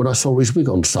when I saw his wig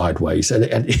on sideways. And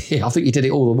I think he did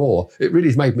it all the more. It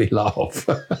really made me laugh.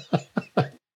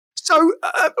 So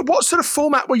what sort of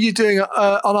format were you doing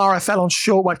on RFL on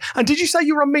shortwave? And did you say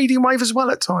you were on medium wave as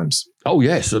well at times? Oh,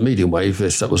 yes, a medium wave.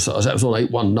 That was on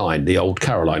 819, the old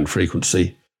Caroline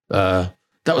frequency. That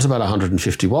was about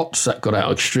 150 watts. That got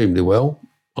out extremely well.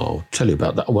 I'll tell you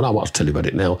about that. Well, I might tell you about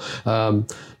it now.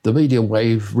 The medium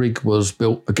wave rig was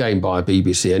built again by a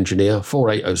BBC engineer,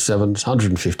 4807s,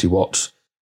 150 watts,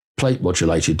 plate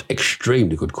modulated,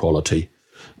 extremely good quality.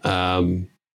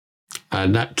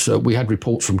 And that we had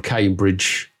reports from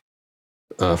Cambridge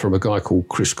from a guy called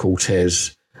Chris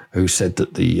Cortez, who said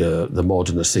that the mod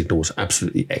and the signal was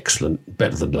absolutely excellent,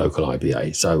 better than local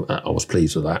IBA. So I was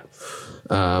pleased with that.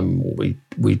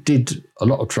 We did a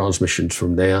lot of transmissions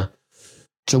from there.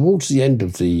 Towards the end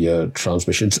of the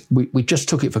transmissions, we just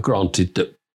took it for granted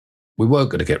that we weren't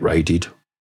going to get raided.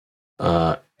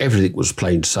 Everything was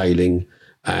plain sailing.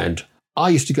 And I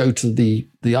used to go to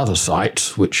the other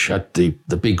site, which had the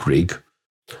big rig.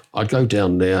 I'd go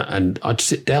down there and I'd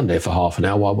sit down there for half an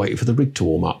hour while waiting for the rig to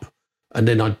warm up. And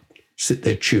then I'd sit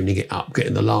there tuning it up,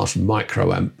 getting the last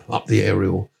micro amp up the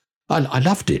aerial. I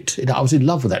loved it. I was in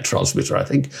love with that transmitter, I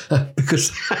think,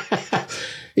 because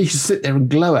he used to sit there and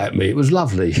glow at me. It was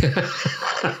lovely.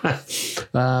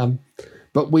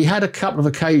 But we had a couple of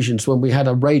occasions when we had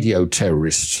a radio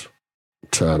terrorist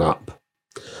turn up.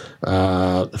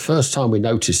 The first time we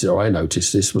noticed it, or I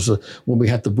noticed this, was when we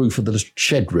had the roof of the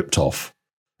shed ripped off,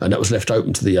 and that was left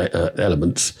open to the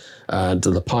elements, and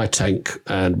the pie tank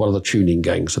and one of the tuning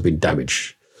gangs had been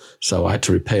damaged. So I had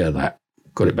to repair that,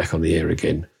 got it back on the air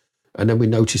again. And then we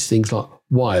noticed things like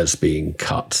wires being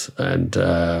cut and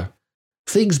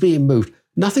things being moved.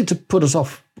 Nothing to put us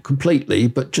off completely,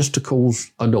 but just to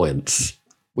cause annoyance.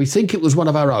 We think it was one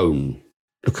of our own.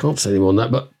 I can't say any more than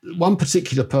that, but one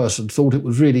particular person thought it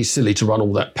was really silly to run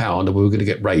all that power and we were going to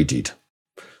get raided.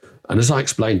 And as I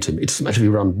explained to him, it doesn't matter if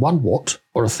you run 1 watt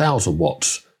or 1,000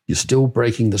 watts, you're still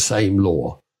breaking the same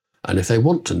law. And if they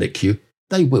want to nick you,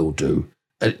 they will do.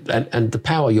 And the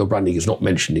power you're running is not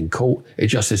mentioned in court. It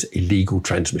just says illegal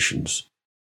transmissions.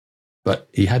 But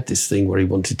he had this thing where he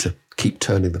wanted to keep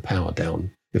turning the power down.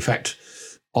 In fact,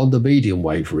 on the medium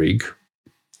wave rig,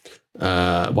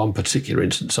 one particular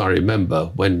instance I remember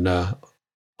when I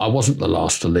wasn't the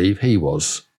last to leave, he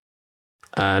was.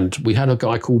 And we had a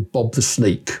guy called Bob the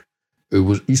Sneak,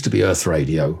 who used to be Earth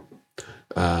Radio.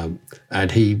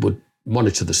 And he would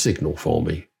monitor the signal for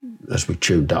me as we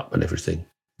tuned up and everything.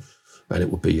 And it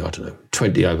would be,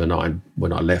 20 over 9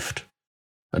 when I left.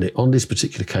 And on this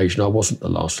particular occasion, I wasn't the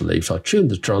last to leave. So I tuned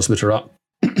the transmitter up.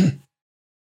 And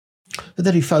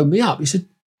then he phoned me up. He said,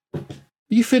 are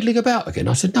you fiddling about again?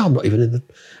 I said, no, I'm not even in the...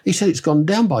 He said, it's gone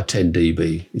down by 10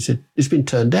 dB. He said, it's been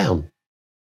turned down.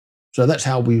 So that's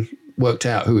how we worked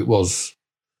out who it was.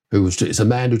 It's a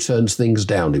man who turns things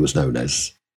down, he was known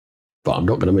as. But I'm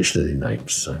not going to mention any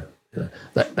names. So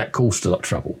that caused a lot of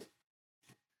trouble.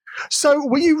 So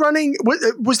were you running,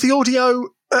 was the audio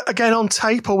again on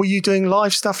tape, or were you doing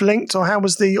live stuff linked, or how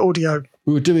was the audio?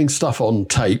 We were doing stuff on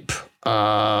tape.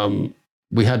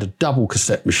 We had a double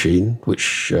cassette machine,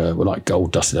 which were like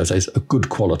gold dust in those days, a good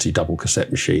quality double cassette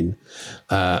machine.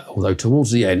 Although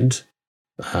towards the end,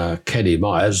 Kenny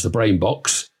Myers, the brain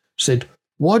box, said,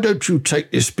 why don't you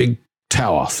take this big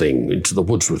tower thing into the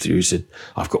woods with you. He said,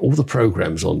 I've got all the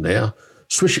programs on there.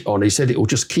 Switch it on. He said, it will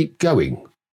just keep going.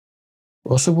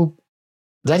 I said, well,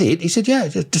 that it? He said, yeah,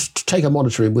 just take a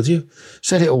monitor in with you,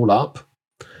 set it all up,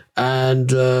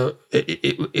 and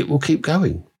it will keep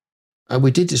going. And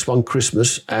we did this one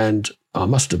Christmas, and I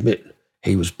must admit,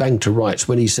 he was banged to rights.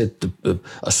 When he said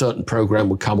a certain program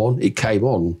would come on, it came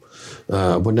on.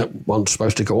 When that one was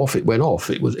supposed to go off, it went off.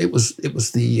 It was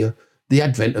the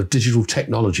advent of digital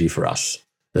technology for us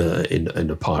in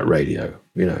the pirate radio.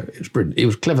 You know, it was brilliant. He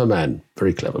was a clever man,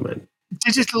 very clever man.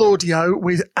 Digital audio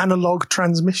with analog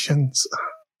transmissions.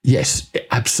 Yes,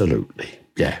 absolutely.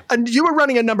 Yeah. And you were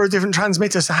running a number of different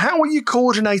transmitters. So how were you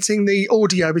coordinating the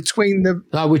audio between the...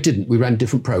 No, we didn't. We ran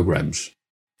different programs.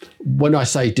 When I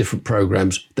say different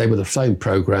programs, they were the same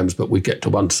programs, but we'd get to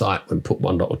one site and put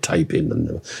one little tape in.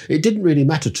 And it didn't really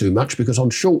matter too much because on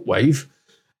shortwave,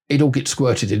 it all gets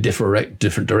squirted in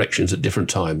different directions at different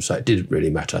times. So it didn't really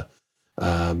matter.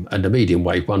 And the medium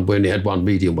wave one, we only had one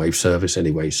medium wave service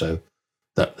anyway. So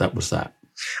that was that.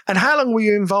 And how long were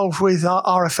you involved with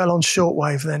RFL on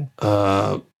shortwave then?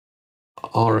 RFL,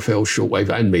 shortwave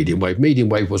and medium wave. Medium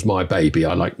wave was my baby.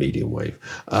 I like medium wave.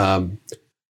 Up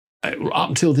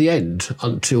until the end,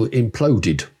 until it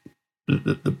imploded,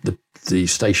 the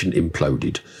station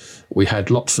imploded. We had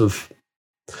lots of...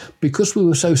 Because we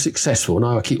were so successful, and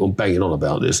I keep on banging on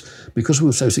about this, because we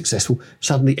were so successful,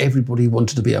 suddenly everybody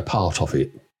wanted to be a part of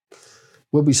it.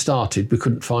 When we started, we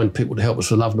couldn't find people to help us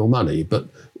for love nor money, but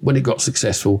when it got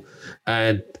successful,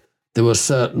 and there were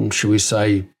certain, shall we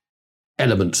say,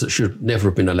 elements that should never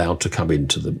have been allowed to come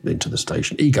into the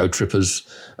station. Ego trippers,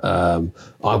 I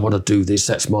want to do this,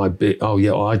 that's my bit, oh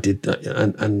yeah, I did that,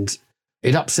 and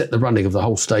it upset the running of the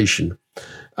whole station.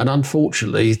 And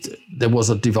unfortunately, there was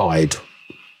a divide.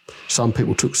 Some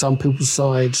people took some people's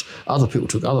sides, other people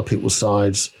took other people's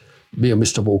sides. Me and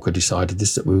Mr. Walker decided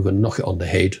that we were going to knock it on the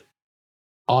head.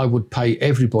 I would pay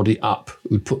everybody up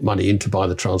who'd put money in to buy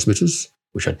the transmitters,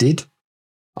 which I did.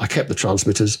 I kept the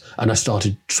transmitters and I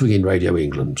started swinging Radio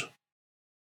England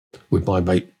with my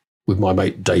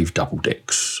mate Dave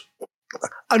Doubledecks.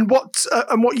 And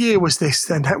what year was this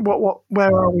then?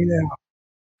 Where are we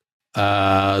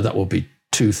now? That would be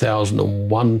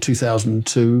 2001,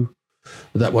 2002.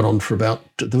 That went on for about...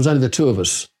 There was only the two of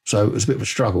us, so it was a bit of a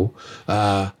struggle.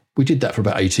 We did that for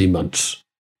about 18 months.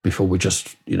 Before we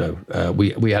just,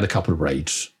 we had a couple of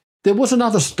raids. There was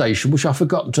another station, which I've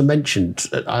forgotten to mention.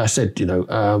 I said,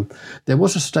 there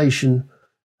was a station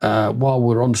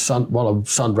while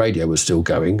Sun Radio was still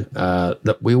going,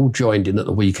 that we all joined in at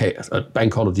the weekend, at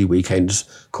bank holiday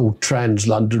weekends, called Trans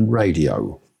London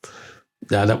Radio.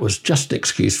 Now, that was just an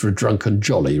excuse for a drunken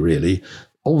jolly, really.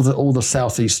 All the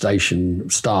South East Station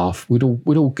staff, we'd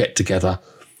all get together,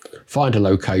 find a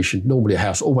location, normally a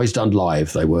house, always done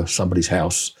live. They were somebody's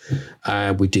house.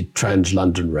 And we did Trans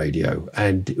London Radio,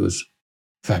 and it was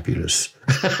fabulous.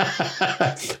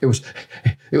 It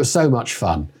was so much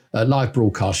fun. Live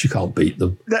broadcasts, you can't beat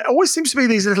them. There always seems to be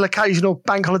these little occasional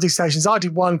bank holiday stations. I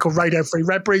did one called Radio Free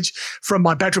Redbridge from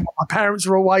my bedroom when my parents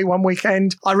were away one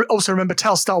weekend. I also remember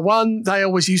Telstar One. They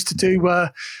always used to do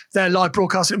their live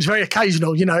broadcast. It was very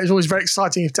occasional. It was always very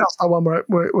exciting if Telstar One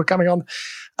were coming on.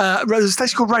 There's a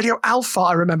station called Radio Alpha,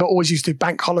 I remember, always used to do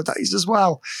bank holidays as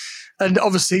well. And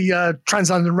obviously Trans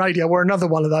London Radio were another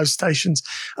one of those stations.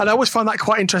 And I always find that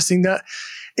quite interesting that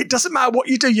it doesn't matter what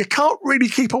you do, you can't really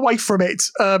keep away from it.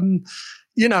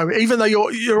 Even though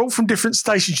you're all from different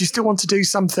stations, you still want to do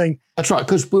something. That's right,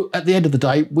 because at the end of the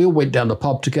day, we all went down the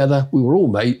pub together. We were all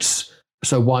mates,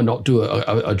 so why not do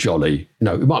a jolly?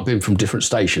 We might have been from different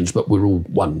stations, but we're all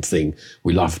one thing.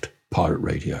 We loved pirate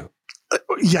radio.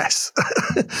 Yes.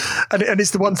 and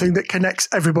it's the one thing that connects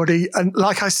everybody. And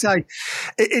like I say,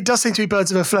 it does seem to be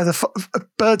birds of a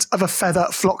feather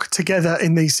flock together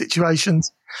in these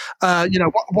situations.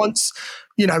 Once,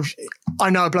 I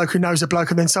know a bloke who knows a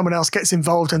bloke, and then someone else gets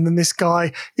involved, and then this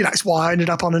guy, it's why I ended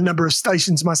up on a number of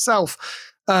stations myself,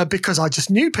 because I just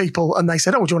knew people, and they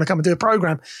said, "Oh, do you want to come and do a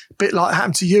program?" A bit like it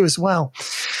happened to you as well.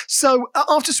 So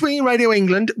after swinging Radio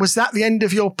England, was that the end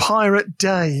of your pirate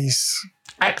days?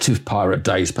 Active pirate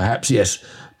days, perhaps, yes,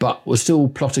 but we're still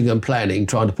plotting and planning,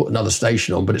 trying to put another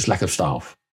station on, but it's lack of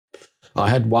staff. I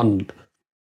had one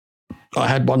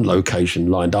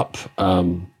location lined up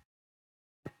about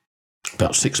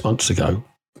 6 months ago.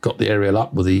 Got the aerial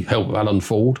up with the help of Alan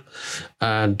Ford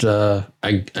and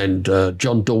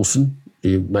John Dawson,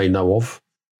 you may know of.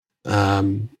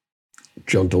 John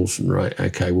Dawson, right?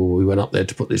 Okay. Well, we went up there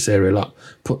to put the aerial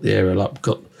up.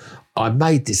 I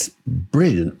made this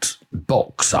brilliant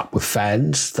box up with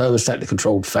fans, thermostatically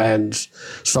controlled fans,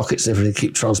 sockets and everything,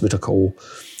 keep transmitter call.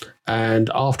 And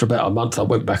after about a month, I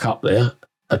went back up there.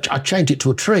 I changed it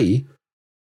to a tree,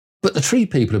 but the tree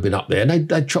people had been up there and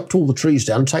they'd chopped all the trees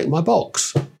down and taken my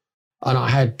box. And I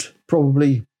had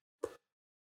probably,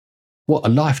 a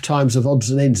lifetimes of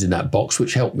odds and ends in that box,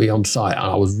 which helped me on site. And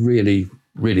I was really,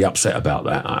 really upset about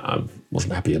that. I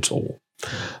wasn't happy at all.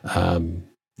 Talking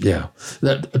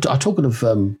of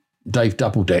Dave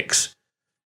Doubledecks,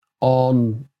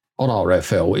 on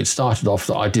RFL, it started off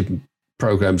that I did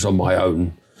programs on my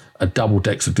own, and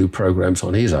Doubledecks would do programs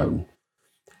on his own.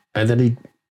 And then he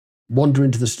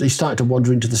started to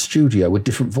wander into the studio with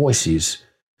different voices.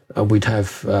 And we'd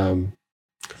have, who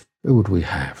would we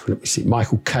have? Let me see.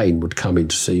 Michael Caine would come in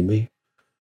to see me,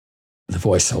 the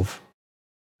voice of.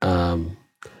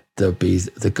 There'd be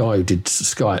the guy who did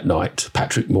Sky at Night,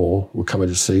 Patrick Moore, would come in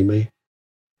to see me.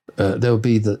 There would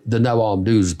be the no-arm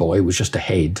newsboy, was just a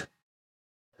head.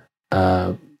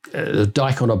 The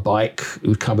dyke on a bike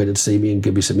who'd come in and see me and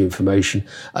give me some information.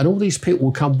 And all these people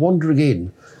would come wandering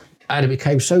in, and it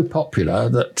became so popular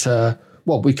that,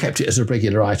 we kept it as a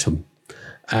regular item.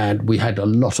 And we had a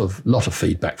lot of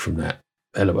feedback from that.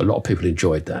 A lot of people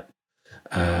enjoyed that.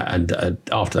 And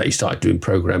after that, he started doing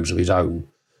programs of his own.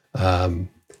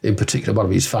 In particular, one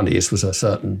of his funniest was a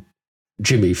certain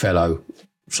Jimmy fellow,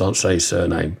 can't say his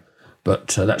surname, but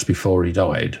that's before he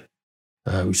died.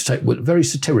 We're very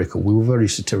satirical. We were very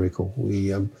satirical.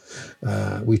 We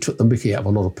took the mickey out of a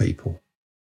lot of people,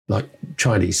 like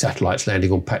Chinese satellites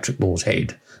landing on Patrick Moore's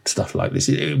head, stuff like this.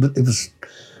 It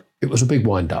was a big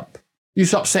wind-up.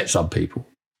 Used to upset some people,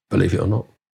 believe it or not,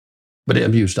 but it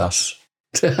amused us.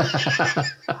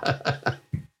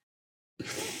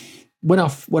 When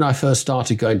I first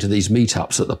started going to these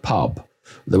meetups at the pub,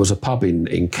 there was a pub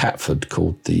in Catford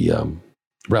called the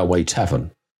Railway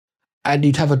Tavern, and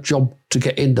you'd have a job to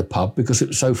get in the pub because it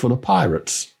was so full of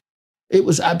pirates. It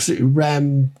was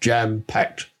absolutely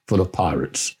jam-packed full of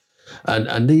pirates.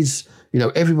 And these,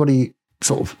 everybody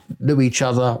sort of knew each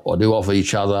other or knew of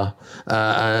each other,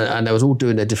 and they was all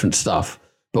doing their different stuff,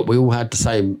 but we all had the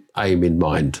same aim in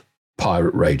mind,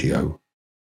 pirate radio.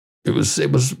 It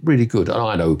was really good, an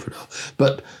eye-opener.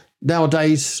 But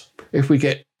nowadays, if we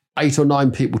get 8 or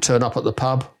 9 people turn up at the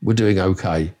pub, we're doing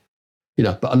okay.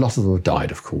 But a lot of them have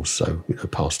died, of course, so,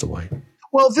 passed away.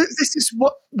 Well, this is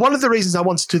one of the reasons I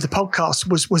wanted to do the podcast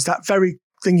was that very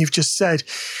thing you've just said,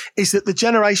 is that the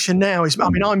generation now is,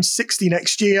 I'm 60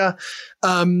 next year.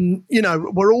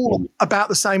 We're all about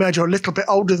the same age or a little bit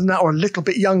older than that or a little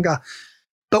bit younger.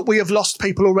 But we have lost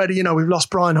people already. We've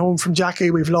lost Brian Horn from Jackie.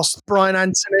 We've lost Brian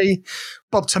Anthony,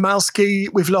 Bob Tomalski.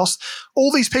 We've lost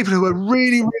all these people who are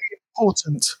really, really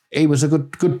important. He was a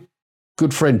good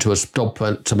friend to us. Bob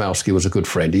Tomalski was a good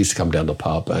friend. He used to come down the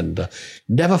pub and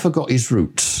never forgot his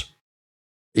roots.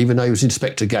 Even though he was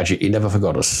Inspector Gadget, he never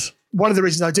forgot us. One of the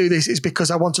reasons I do this is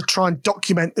because I want to try and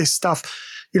document this stuff.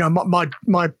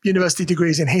 My university degree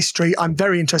is in history. I'm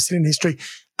very interested in history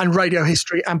and radio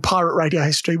history and pirate radio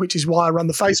history, which is why I run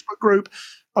the Facebook group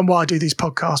and why I do these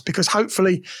podcasts, because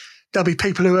hopefully there'll be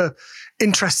people who are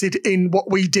interested in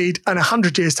what we did, and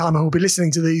 100 years' time I will be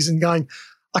listening to these and going,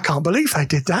 I can't believe they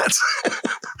did that.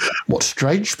 What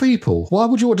strange people. Why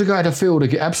would you want to go out of field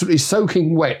and get absolutely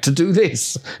soaking wet to do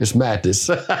this? It's madness.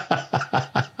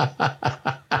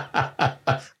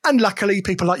 And luckily,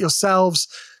 people like yourself,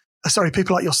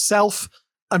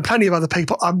 and plenty of other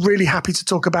people, I'm really happy to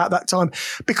talk about that time,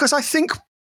 because I think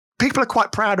people are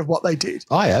quite proud of what they did.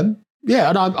 I am, yeah,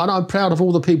 and I'm proud of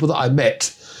all the people that I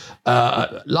met,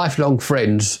 lifelong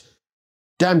friends,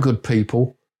 damn good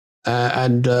people,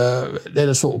 and they're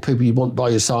the sort of people you want by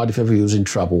your side if ever you was in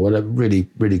trouble, and a really,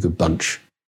 really good bunch.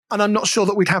 And I'm not sure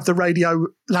that we'd have the radio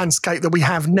landscape that we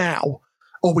have now,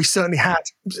 or we certainly had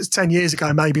 10 years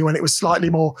ago, maybe, when it was slightly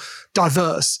more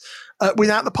diverse,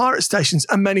 without the pirate stations.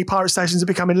 And many pirate stations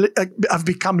have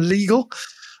become legal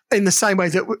in the same way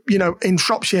that, in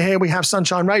Shropshire here, we have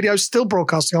Sunshine Radio still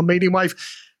broadcasting on medium wave.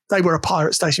 They were a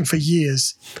pirate station for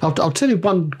years. I'll tell you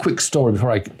one quick story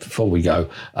before we go.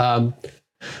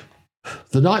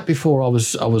 The night before I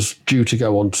was due to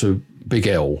go on to Big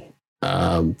L,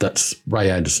 that's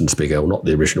Ray Anderson's Big L, not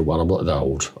the original one. I'm not that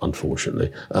old,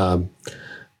 unfortunately.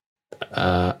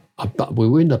 We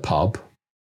were in the pub,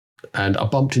 and I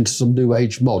bumped into some New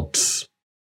Age mods,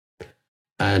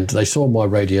 and they saw my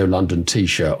Radio London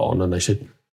T-shirt on, and they said,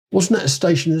 "Wasn't that a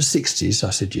station in the 60s?" I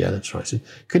said, "Yeah, that's right." I said,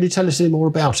 "Can you tell us any more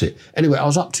about it?" Anyway, I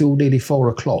was up till nearly 4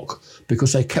 o'clock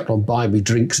because they kept on buying me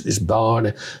drinks at this bar,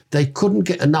 and they couldn't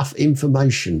get enough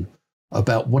information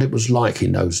about what it was like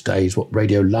in those days, what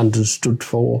Radio London stood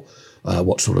for,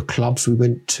 what sort of clubs we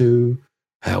went to,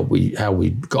 how we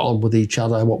got on with each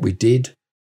other, what we did,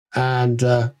 and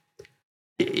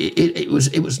it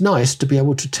was nice to be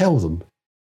able to tell them,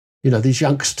 these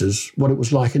youngsters, what it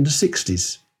was like in the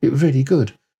 60s. It was really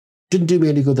good. Didn't do me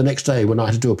any good the next day when I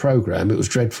had to do a program. It was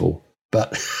dreadful,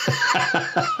 but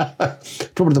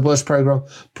probably the worst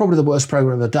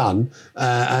program I've done,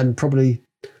 and probably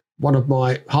one of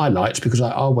my highlights, because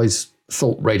I always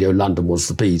thought Radio London was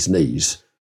the bee's knees.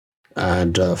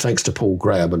 And thanks to Paul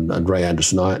Graham and Ray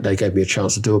Anderson, they gave me a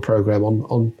chance to do a program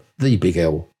on the Big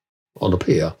L on a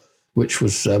pier, which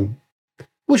was an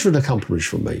accomplishment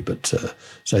for me. But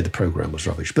say the program was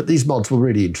rubbish. But these mods were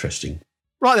really interesting.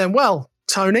 Right then, well,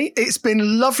 Tony, it's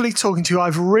been lovely talking to you.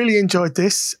 I've really enjoyed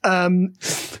this.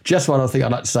 Just one other thing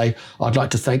I'd like to say. I'd like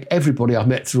to thank everybody I've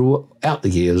met throughout the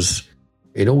years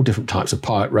in all different types of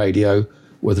pirate radio,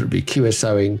 whether it be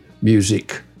QSOing,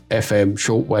 music, FM,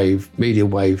 shortwave,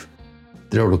 medium wave.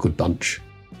 They're all a good bunch.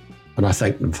 And I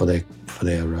thank them for their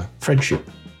friendship.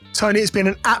 Tony, it's been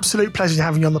an absolute pleasure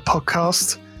having you on the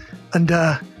podcast. And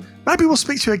maybe we'll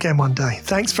speak to you again one day.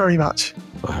 Thanks very much.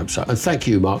 I hope so. And thank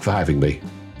you, Mark, for having me.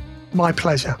 My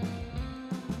pleasure.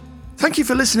 Thank you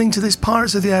for listening to this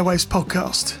Pirates of the Airwaves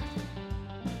podcast.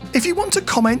 If you want to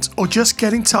comment or just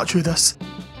get in touch with us,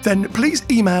 then please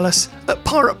email us at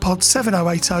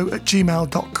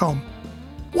piratepod7080@gmail.com.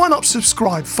 Why not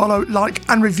subscribe, follow, like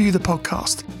and review the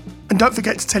podcast? And don't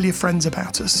forget to tell your friends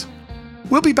about us.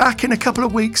 We'll be back in a couple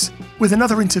of weeks with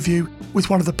another interview with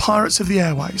one of the Pirates of the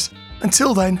Airwaves.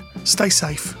 Until then, stay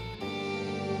safe.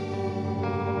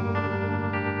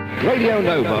 Radio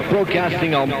Nova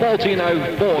broadcasting on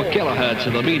 1404 kilohertz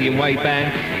of the medium wave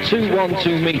band,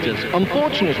 212 meters.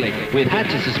 Unfortunately, we've had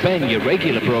to suspend your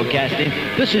regular broadcasting.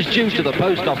 This is due to the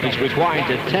post office requiring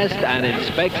to test and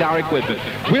inspect our equipment.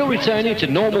 We'll return you to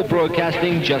normal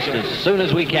broadcasting just as soon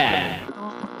as we can.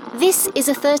 This is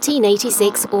a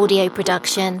 1386 audio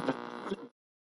production.